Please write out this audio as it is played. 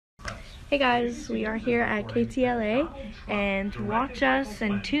Hey guys, we are here at KTLA, and watch us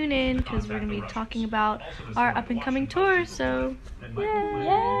and tune in because we're going to be talking about our up and coming tour, so yay!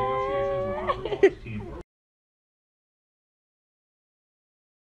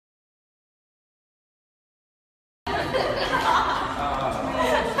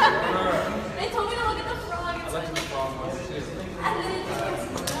 They told me to look at the frog. I looked at the frog once too. And then it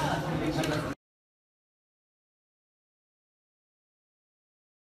just gets up.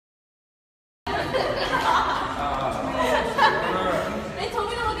 They told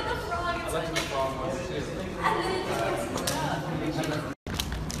me to look at the frog. I looked at the frog once too. And then it just gets up.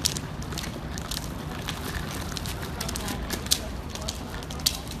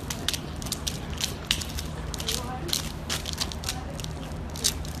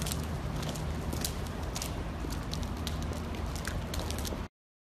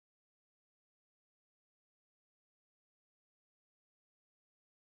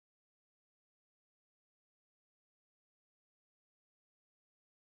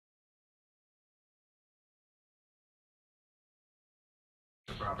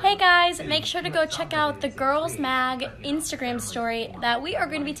 Hey guys, make sure to go check out the Girls Mag Instagram story that we are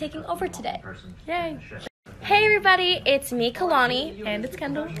going to be taking over today. Yay! Hey everybody, it's me, Kalani, And it's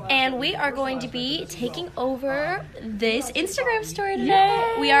Kendall. and we are going to be taking over this Instagram story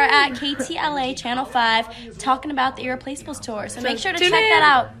today. We are at KTLA Channel 5 talking about the Irreplaceables tour, so make sure to check that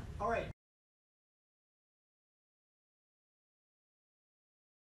out.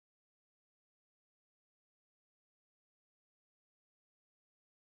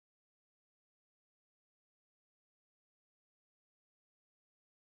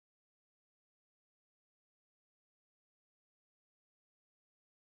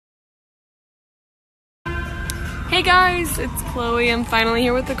 Hey guys, it's Chloe. I'm finally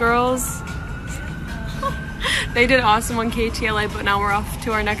here with the girls. They did awesome on KTLA, but now we're off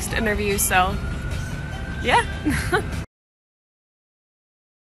to our next interview, so yeah.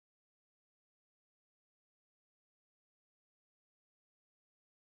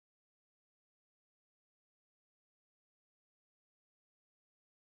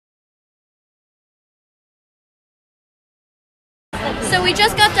 So we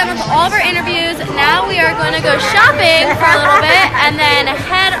just got done with all of our interviews. Now we are going to go shopping for a little bit and then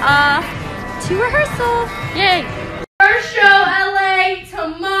head off to rehearsal. Yay! First show, LA,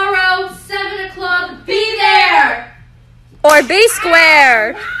 tomorrow, 7 o'clock. Be there! Or be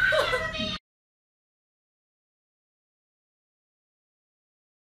square.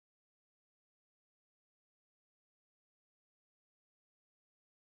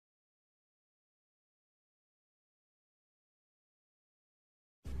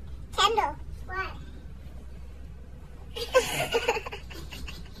 Kendall, what?